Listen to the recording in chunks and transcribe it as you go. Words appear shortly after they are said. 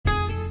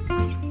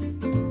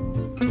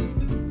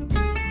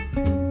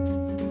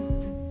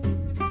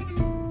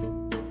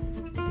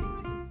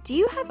Do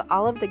you have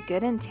all of the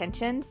good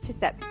intentions to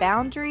set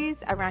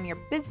boundaries around your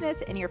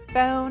business and your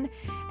phone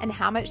and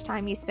how much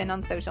time you spend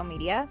on social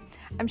media?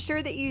 I'm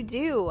sure that you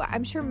do.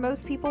 I'm sure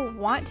most people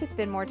want to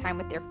spend more time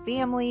with their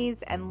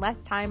families and less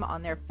time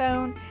on their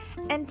phone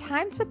and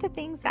times with the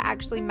things that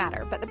actually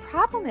matter. But the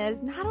problem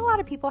is not a lot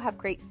of people have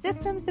great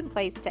systems in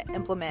place to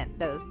implement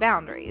those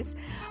boundaries.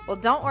 Well,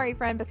 don't worry,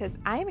 friend, because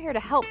I am here to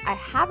help. I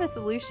have a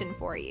solution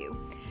for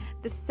you.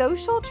 The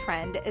Social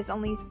Trend is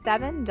only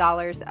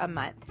 $7 a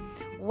month.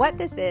 What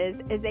this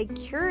is a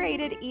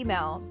curated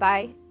email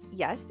by,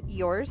 yes,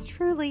 yours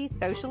truly,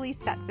 Socially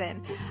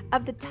Stetson,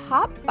 of the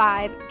top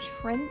 5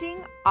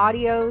 trending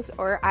audios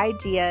or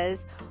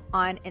ideas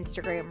on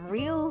Instagram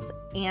Reels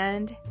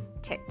and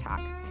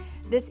TikTok.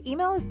 This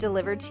email is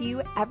delivered to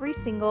you every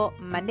single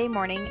Monday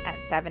morning at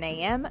 7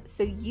 a.m.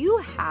 So you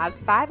have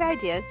 5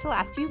 ideas to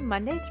last you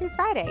Monday through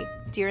Friday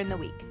during the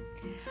week.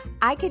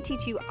 I could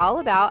teach you all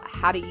about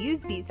how to use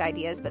these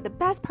ideas, but the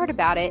best part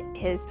about it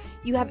is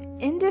you have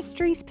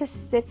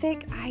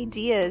industry-specific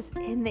ideas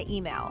in the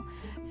email.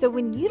 So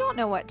when you don't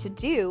know what to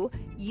do,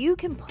 you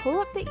can pull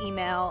up the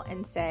email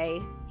and say,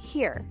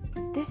 here,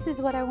 this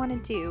is what I want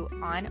to do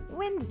on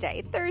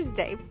Wednesday,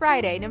 Thursday,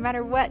 Friday, no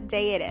matter what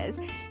day it is.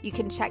 You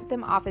can check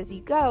them off as you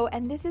go,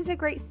 and this is a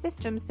great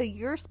system so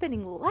you're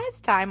spending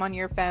less time on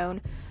your phone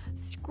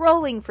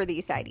scrolling for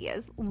these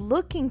ideas,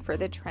 looking for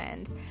the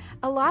trends.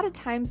 A lot of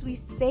times we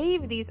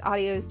save these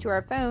audios to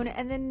our phone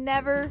and then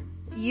never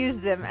use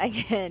them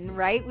again,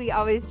 right? We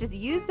always just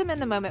use them in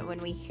the moment when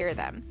we hear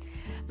them.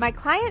 My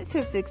clients who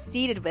have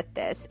succeeded with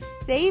this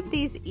save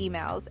these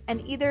emails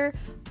and either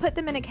put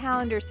them in a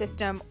calendar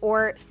system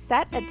or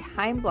set a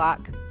time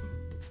block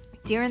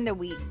during the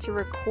week to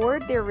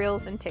record their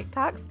Reels and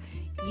TikToks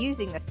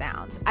using the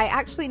sounds. I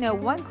actually know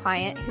one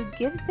client who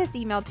gives this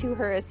email to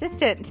her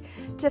assistant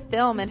to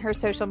film and her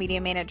social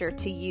media manager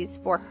to use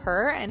for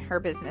her and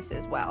her business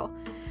as well.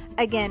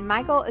 Again,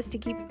 my goal is to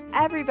keep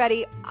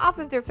everybody off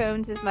of their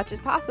phones as much as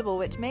possible,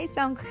 which may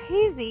sound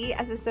crazy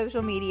as a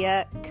social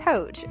media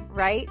coach,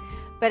 right?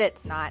 But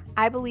it's not.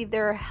 I believe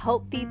there are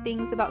healthy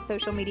things about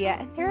social media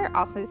and there are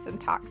also some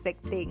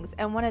toxic things.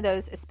 And one of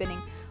those is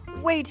spending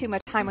way too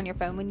much time on your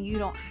phone when you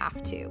don't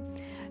have to.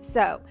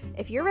 So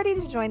if you're ready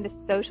to join the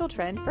social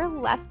trend for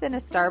less than a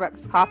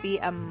Starbucks coffee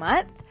a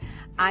month,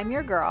 I'm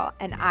your girl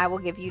and I will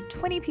give you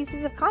 20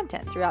 pieces of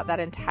content throughout that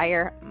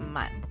entire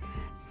month.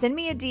 Send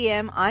me a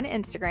DM on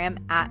Instagram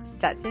at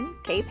Stetson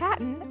K.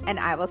 Patton and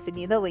I will send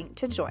you the link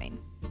to join.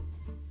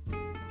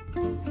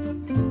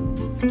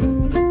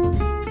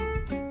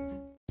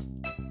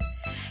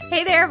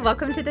 Hey there,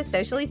 welcome to the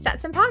Socially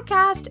Stetson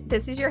podcast.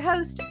 This is your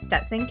host,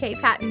 Stetson K.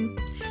 Patton.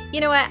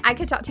 You know what? I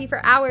could talk to you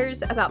for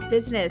hours about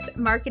business,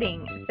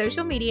 marketing,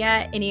 social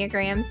media,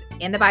 Enneagrams,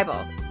 and the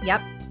Bible.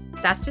 Yep,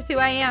 that's just who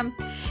I am.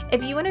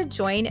 If you want to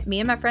join me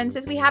and my friends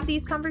as we have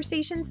these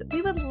conversations,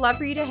 we would love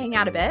for you to hang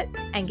out a bit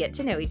and get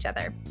to know each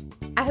other.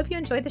 I hope you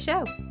enjoyed the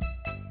show.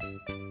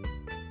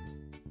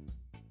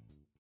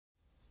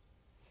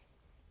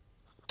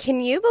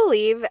 Can you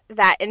believe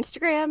that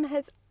Instagram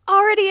has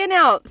already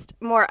announced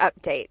more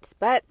updates?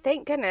 But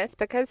thank goodness,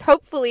 because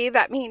hopefully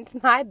that means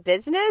my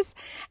business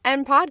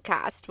and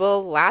podcast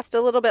will last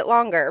a little bit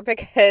longer,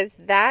 because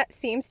that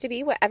seems to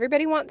be what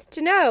everybody wants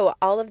to know,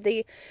 all of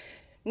the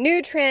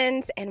new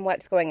trends and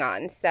what's going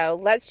on. So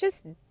let's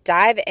just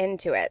dive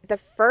into it. The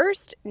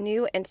first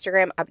new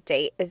Instagram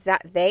update is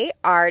that they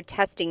are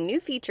testing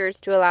new features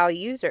to allow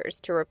users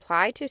to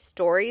reply to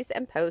stories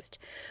and post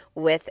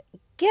with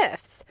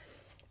GIFs.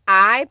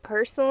 I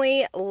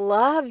personally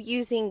love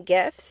using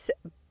GIFs,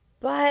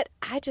 but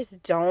I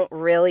just don't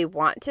really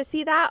want to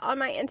see that on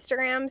my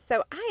Instagram.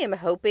 So I am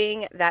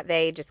hoping that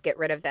they just get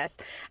rid of this.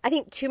 I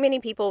think too many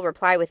people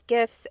reply with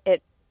GIFs.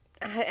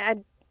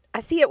 I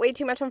see it way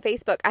too much on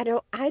Facebook.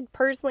 I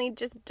personally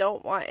just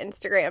don't want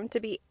Instagram to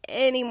be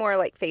any more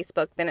like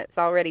Facebook than it's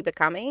already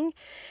becoming.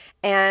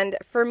 And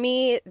for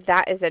me,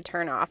 that is a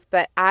turnoff.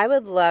 But I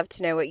would love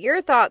to know what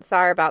your thoughts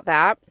are about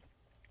that.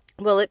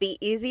 Will it be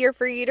easier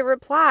for you to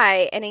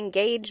reply and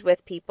engage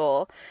with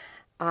people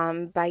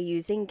by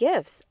using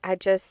GIFs?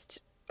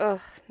 I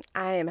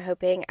am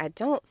hoping I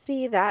don't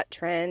see that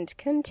trend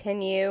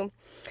continue.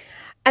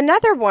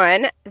 Another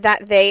one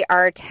that they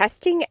are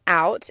testing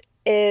out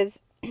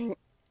is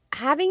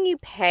having you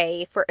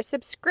pay for a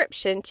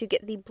subscription to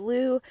get the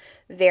blue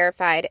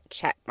verified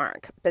check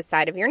mark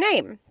beside of your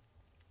name.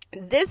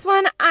 This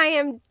one I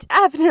am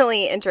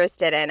definitely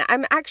interested in.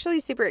 I'm actually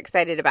super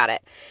excited about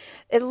it.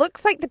 It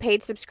looks like the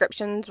paid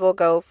subscriptions will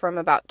go from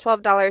about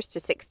 $12 to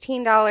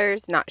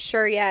 $16. Not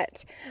sure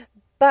yet,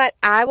 but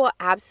I will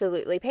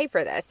absolutely pay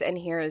for this, and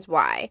here is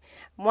why.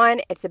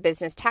 One, it's a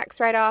business tax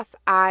write-off.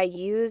 I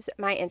use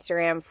my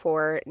Instagram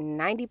for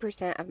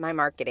 90% of my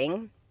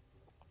marketing.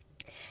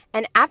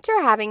 And after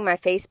having my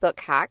Facebook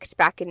hacked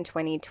back in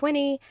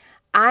 2020,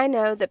 I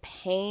know the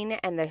pain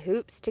and the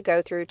hoops to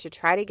go through to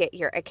try to get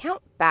your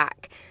account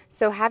back.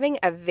 So having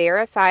a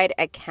verified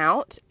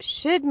account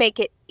should make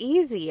it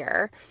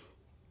easier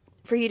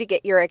for you to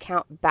get your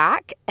account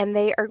back, and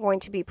they are going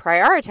to be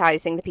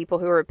prioritizing the people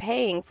who are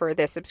paying for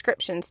the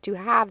subscriptions to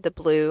have the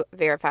blue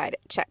verified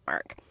check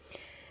mark.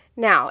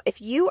 Now,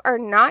 if you are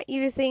not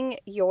using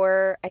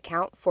your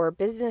account for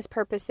business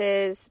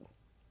purposes,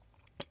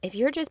 if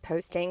you're just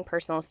posting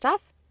personal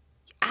stuff,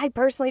 I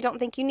personally don't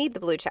think you need the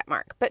blue check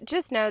mark, but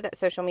just know that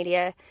social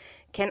media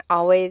can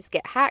always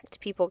get hacked.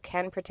 People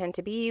can pretend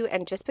to be you,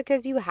 and just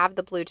because you have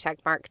the blue check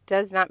mark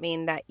does not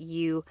mean that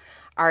you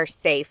are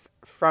safe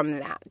from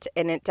that.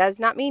 And it does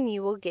not mean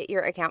you will get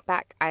your account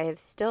back. I have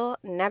still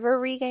never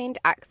regained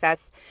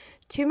access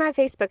to my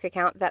Facebook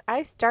account that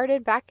I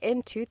started back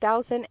in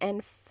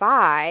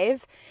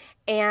 2005,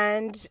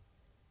 and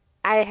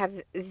I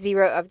have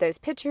 0 of those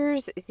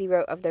pictures,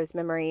 0 of those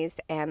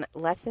memories, and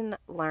lesson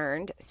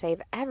learned: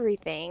 save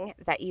everything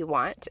that you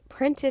want.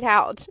 Print it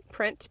out.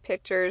 Print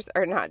pictures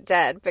are not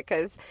dead,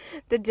 because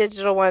the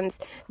digital ones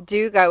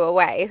do go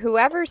away.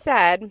 Whoever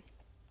said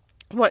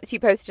once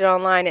you post it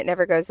online it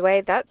never goes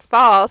away, that's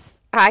false.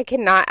 I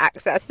cannot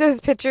access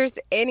those pictures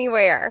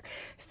anywhere.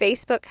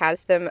 Facebook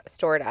has them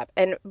stored up.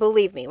 And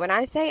believe me, when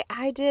I say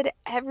I did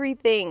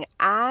everything,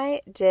 I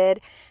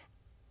did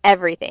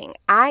everything.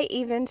 I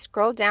even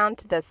scrolled down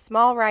to the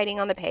small writing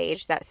on the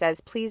page that says,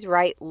 please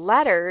write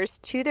letters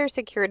to their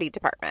security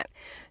department.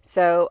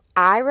 So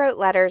I wrote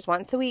letters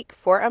once a week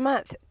for a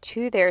month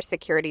to their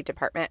security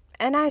department,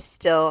 and I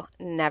still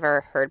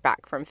never heard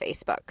back from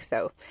Facebook.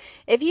 So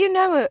if you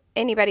know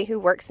anybody who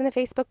works in the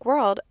Facebook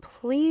world,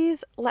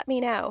 please let me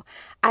know.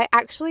 I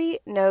actually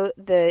know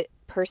the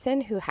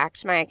person who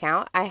hacked my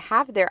account. I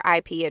have their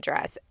IP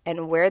address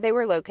and where they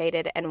were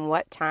located and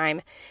what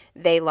time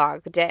they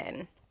logged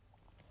in.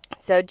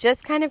 So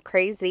just kind of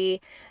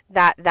crazy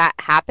that that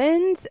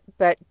happens,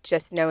 but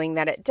just knowing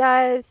that it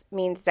does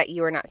means that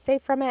you are not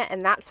safe from it.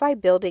 And that's why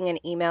building an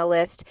email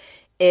list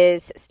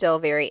is still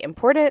very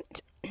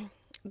important.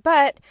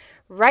 But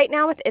right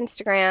now with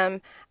Instagram,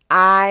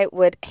 I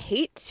would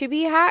hate to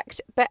be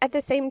hacked, but at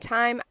the same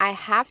time, I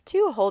have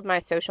to hold my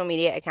social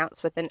media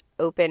accounts with an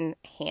open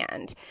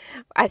hand.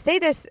 I say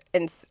this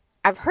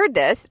I've heard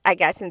this, I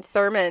guess, in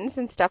sermons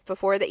and stuff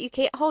before, that you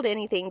can't hold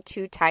anything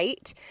too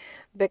tight,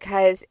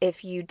 because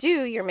if you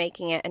do, you're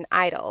making it an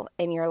idol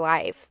in your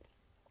life.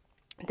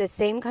 The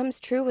same comes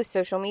true with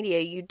social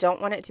media. You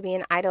don't want it to be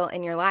an idol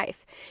in your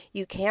life.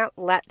 You can't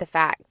let the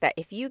fact that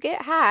if you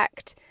get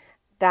hacked,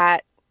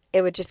 that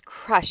it would just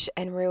crush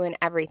and ruin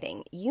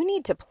everything. You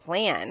need to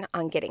plan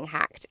on getting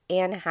hacked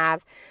and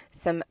have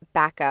some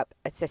backup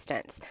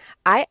assistance.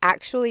 I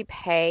actually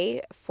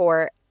pay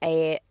for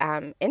a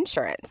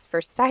insurance, for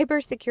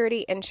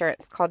cybersecurity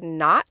insurance, called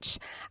Notch.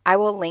 I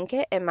will link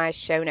it in my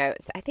show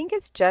notes. I think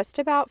it's just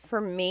about, for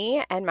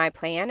me and my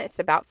plan, it's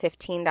about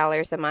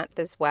 $15 a month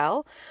as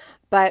well.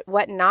 But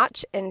what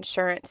Notch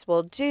Insurance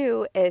will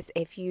do is,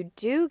 if you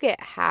do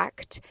get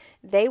hacked,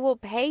 they will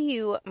pay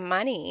you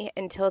money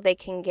until they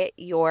can get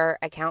your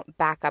account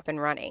back up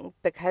and running.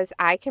 Because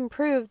I can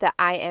prove that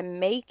I am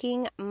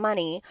making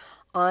money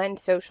on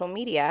social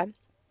media,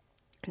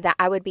 that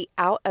I would be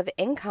out of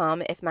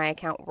income if my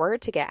account were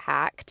to get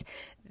hacked,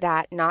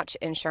 that Notch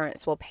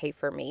Insurance will pay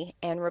for me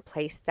and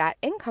replace that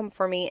income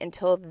for me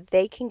until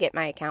they can get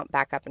my account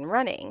back up and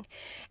running.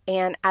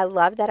 And I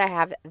love that I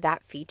have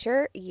that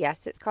feature.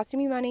 Yes, it's costing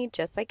me money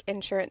just like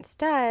insurance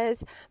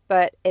does,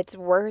 but it's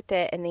worth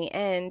it in the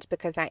end,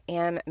 because I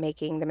am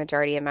making the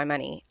majority of my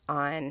money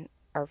on,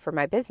 or for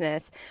my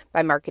business,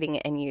 by marketing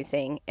and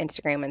using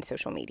Instagram and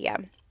social media.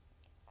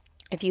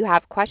 If you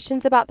have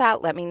questions about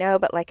that, let me know.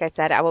 But like I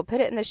said, I will put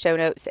it in the show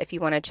notes if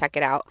you want to check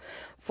it out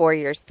for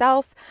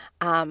yourself.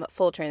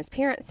 Full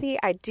transparency,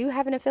 I do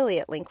have an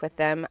affiliate link with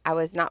them. I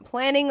was not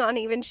planning on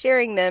even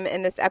sharing them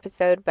in this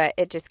episode, but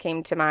it just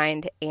came to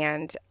mind,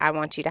 and I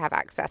want you to have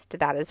access to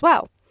that as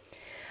well.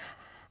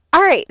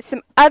 All right,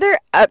 some other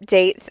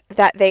updates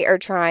that they are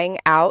trying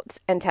out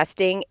and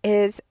testing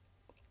is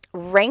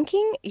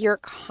ranking your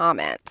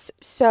comments.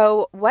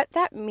 So what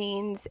that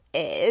means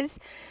is,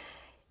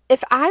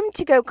 if I'm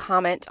to go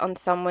comment on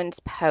someone's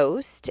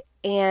post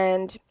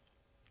and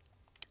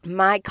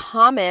my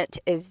comment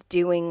is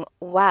doing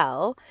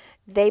well,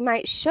 they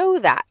might show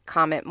that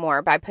comment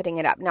more by putting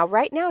it up. Now,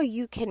 right now,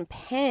 you can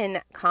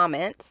pin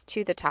comments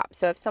to the top.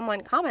 So if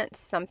someone comments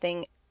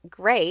something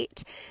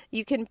great,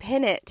 you can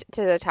pin it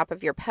to the top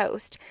of your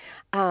post.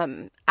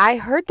 I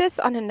heard this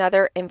on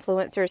another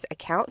influencer's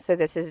account, so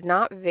this is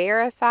not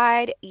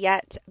verified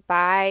yet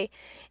by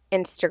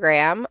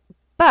Instagram,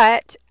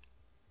 but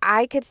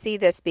I could see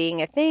this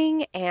being a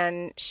thing,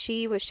 and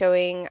she was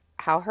showing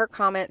how her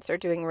comments are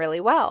doing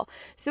really well.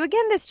 So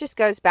again, this just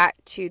goes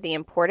back to the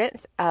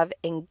importance of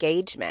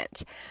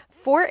engagement.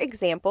 For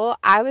example,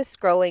 I was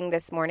scrolling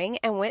this morning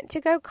and went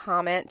to go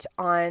comment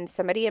on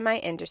somebody in my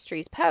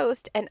industry's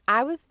post, and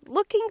I was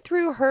looking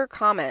through her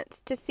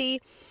comments to see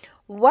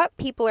what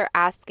people are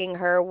asking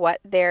her, what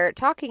they're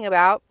talking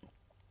about.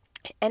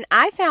 And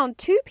I found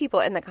 2 people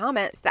in the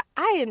comments that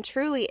I am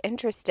truly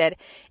interested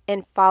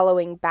in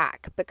following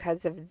back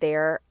because of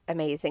their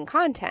amazing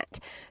content.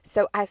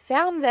 So I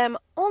found them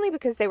only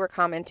because they were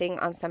commenting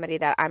on somebody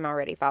that I'm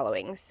already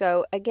following.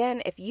 So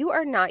again, if you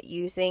are not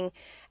using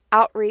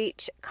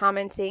outreach,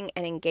 commenting,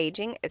 and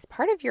engaging as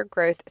part of your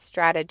growth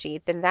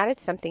strategy, then that is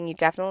something you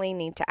definitely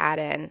need to add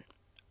in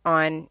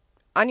on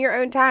your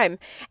own time.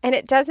 And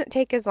it doesn't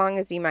take as long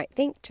as you might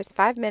think, just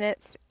 5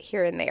 minutes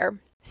here and there.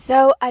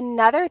 So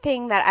another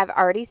thing that I've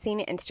already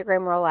seen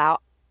Instagram roll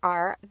out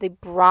are the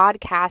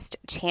broadcast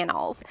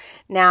channels.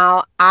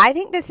 Now, I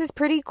think this is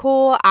pretty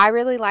cool. I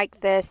really like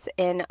this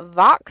in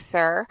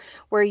Voxer,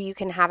 where you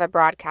can have a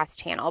broadcast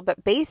channel.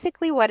 But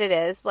basically what it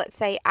is, let's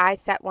say I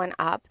set one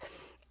up,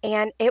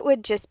 and it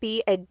would just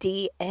be a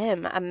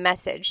DM, a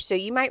message. So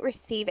you might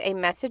receive a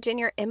message in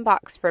your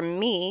inbox from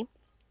me,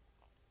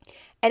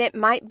 and it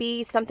might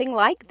be something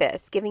like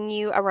this, giving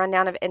you a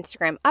rundown of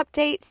Instagram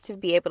updates to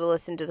be able to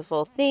listen to the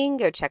full thing,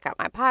 go check out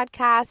my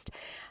podcast,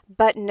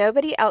 but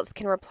nobody else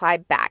can reply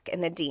back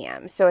in the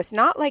DM. So it's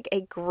not like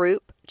a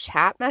group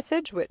chat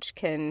message, which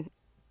can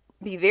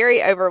be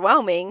very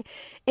overwhelming.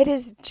 It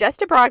is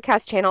just a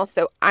broadcast channel,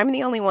 so I'm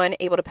the only one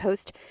able to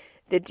post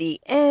the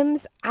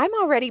DMs. I'm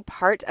already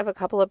part of a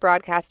couple of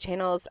broadcast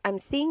channels. I'm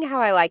seeing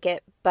how I like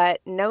it, but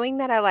knowing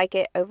that I like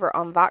it over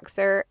on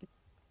Voxer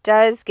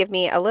does give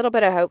me a little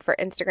bit of hope for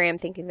Instagram,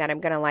 thinking that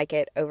I'm going to like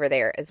it over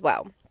there as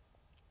well.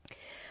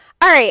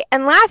 All right,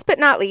 and last but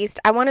not least,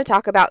 I want to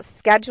talk about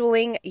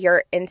scheduling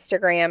your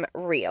Instagram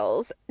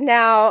Reels.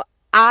 Now,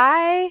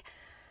 I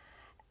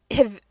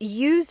have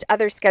used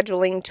other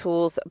scheduling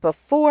tools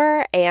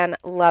before and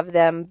love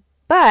them,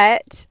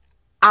 but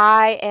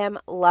I am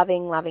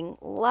loving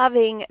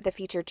the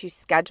feature to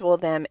schedule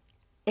them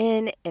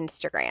in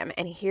Instagram.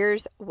 And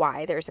here's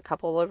why. There's a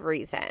couple of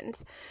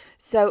reasons.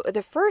 So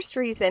the first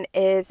reason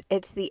is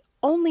it's the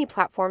only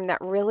platform that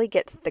really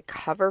gets the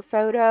cover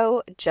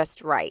photo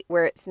just right,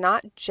 where it's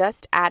not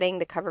just adding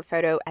the cover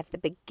photo at the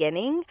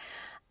beginning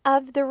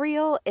of the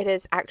reel. It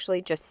is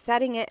actually just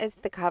setting it as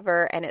the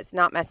cover, and it's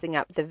not messing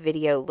up the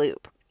video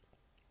loop.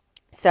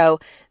 So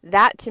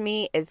that to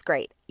me is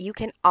great. You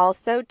can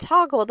also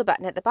toggle the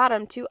button at the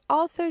bottom to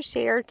also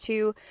share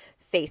to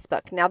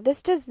Facebook. Now,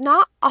 this does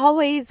not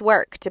always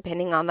work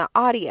depending on the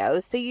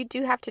audio, so you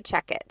do have to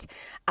check it.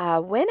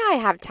 When I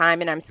have time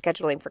and I'm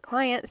scheduling for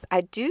clients,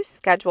 I do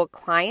schedule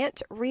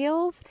client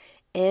reels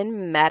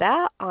in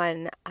Meta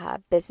on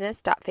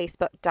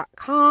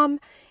business.facebook.com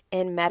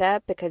in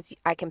Meta, because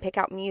I can pick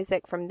out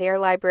music from their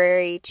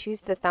library,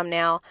 choose the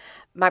thumbnail.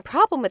 My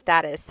problem with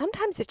that is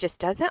sometimes it just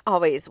doesn't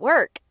always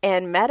work,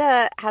 and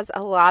Meta has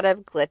a lot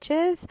of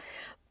glitches.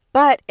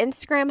 But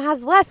Instagram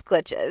has less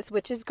glitches,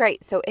 which is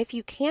great. So if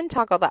you can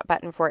toggle that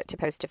button for it to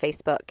post to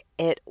Facebook,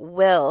 it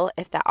will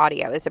if that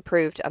audio is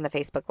approved on the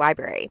Facebook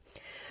library.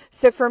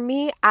 So for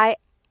me, I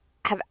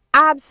have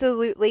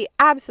absolutely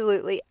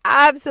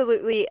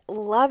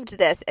loved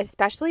this,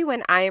 especially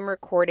when I am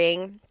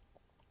recording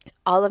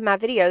all of my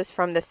videos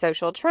from the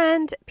Social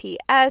Trend.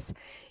 P.S.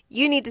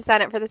 You need to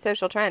sign up for the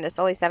Social Trend. It's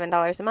only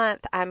 $7 a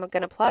month. I'm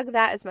going to plug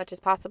that as much as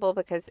possible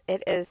because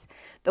it is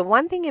the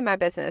one thing in my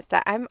business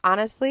that I'm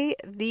honestly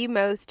the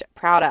most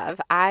proud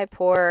of. I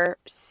pour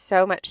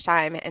so much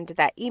time into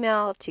that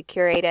email to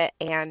curate it,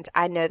 and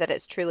I know that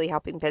it's truly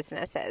helping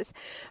businesses.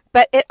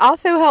 But it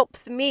also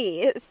helps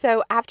me.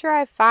 So after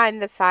I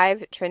find the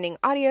 5 trending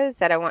audios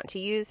that I want to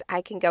use,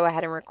 I can go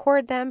ahead and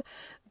record them.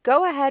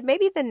 Go ahead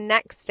maybe the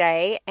next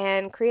day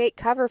and create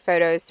cover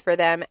photos for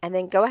them, and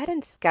then go ahead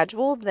and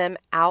schedule them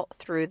out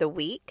through the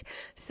week.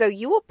 So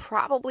you will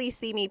probably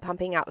see me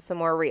pumping out some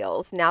more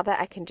reels now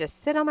that I can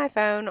just sit on my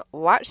phone,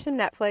 watch some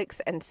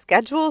Netflix, and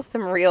schedule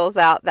some reels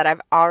out that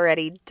I've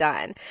already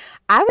done.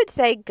 I would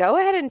say go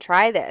ahead and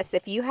try this.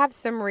 If you have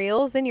some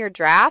reels in your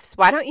drafts,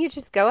 why don't you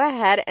just go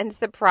ahead and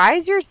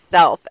surprise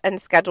yourself and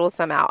schedule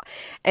some out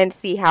and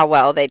see how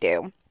well they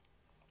do.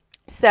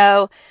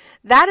 So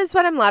that is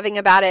what I'm loving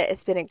about it.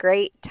 It's been a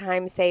great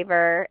time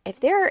saver. If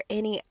there are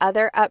any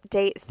other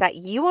updates that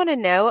you want to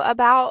know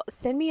about,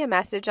 send me a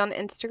message on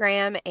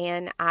Instagram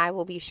and I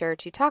will be sure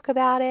to talk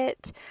about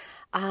it.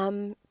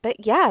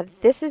 But yeah,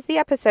 this is the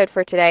episode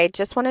for today.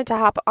 Just wanted to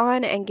hop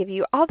on and give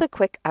you all the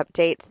quick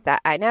updates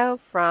that I know,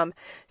 from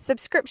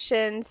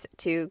subscriptions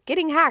to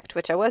getting hacked,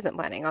 which I wasn't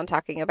planning on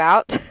talking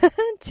about,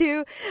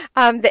 to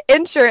the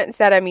insurance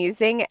that I'm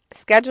using,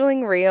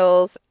 scheduling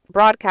reels,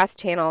 broadcast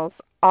channels,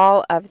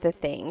 all of the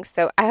things.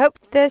 So I hope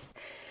this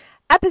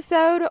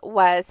episode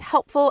was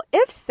helpful.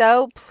 If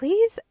so,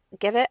 please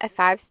give it a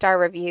 5-star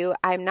review.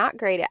 I'm not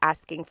great at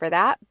asking for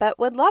that, but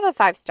would love a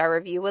 5-star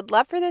review. Would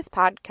love for this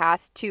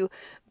podcast to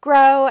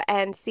grow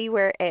and see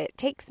where it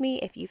takes me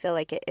if you feel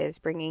like it is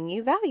bringing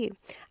you value.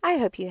 I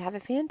hope you have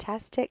a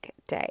fantastic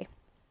day.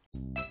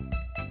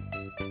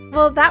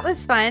 Well, that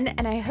was fun,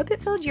 and I hope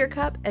it filled your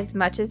cup as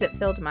much as it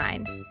filled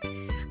mine.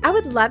 I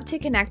would love to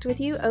connect with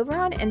you over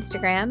on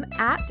Instagram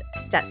at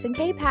Stetson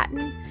K.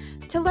 Patton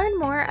to learn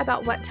more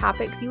about what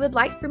topics you would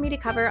like for me to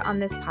cover on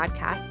this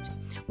podcast.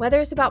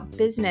 Whether it's about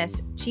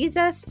business,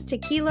 Jesus,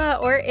 tequila,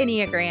 or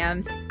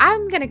Enneagrams,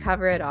 I'm going to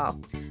cover it all.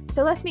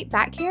 So let's meet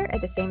back here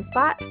at the same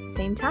spot,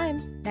 same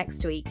time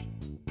next week.